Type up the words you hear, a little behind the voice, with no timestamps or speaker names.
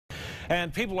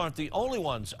And people aren't the only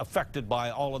ones affected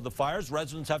by all of the fires.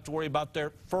 Residents have to worry about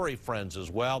their furry friends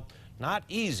as well. Not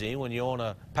easy when you own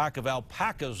a pack of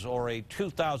alpacas or a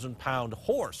 2,000-pound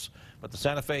horse. But the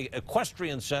Santa Fe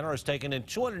Equestrian Center has taken in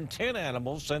 210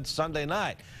 animals since Sunday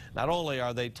night. Not only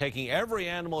are they taking every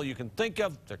animal you can think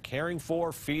of, they're caring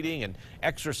for, feeding, and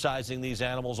exercising these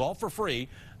animals all for free.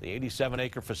 The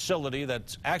 87-acre facility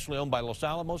that's actually owned by Los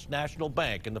Alamos National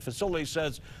Bank. And the facility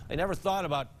says they never thought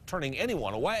about turning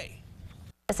anyone away.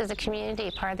 This is a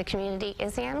community. Part of the community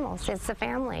is the animals. It's the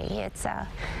family. It's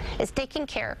taking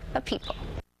care of people.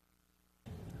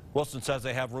 Wilson says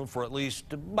they have room for at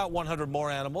least about 100 more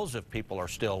animals if people are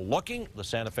still looking. The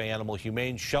Santa Fe Animal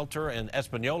Humane Shelter and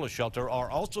Espanola Shelter are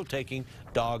also taking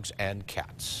dogs and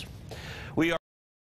cats.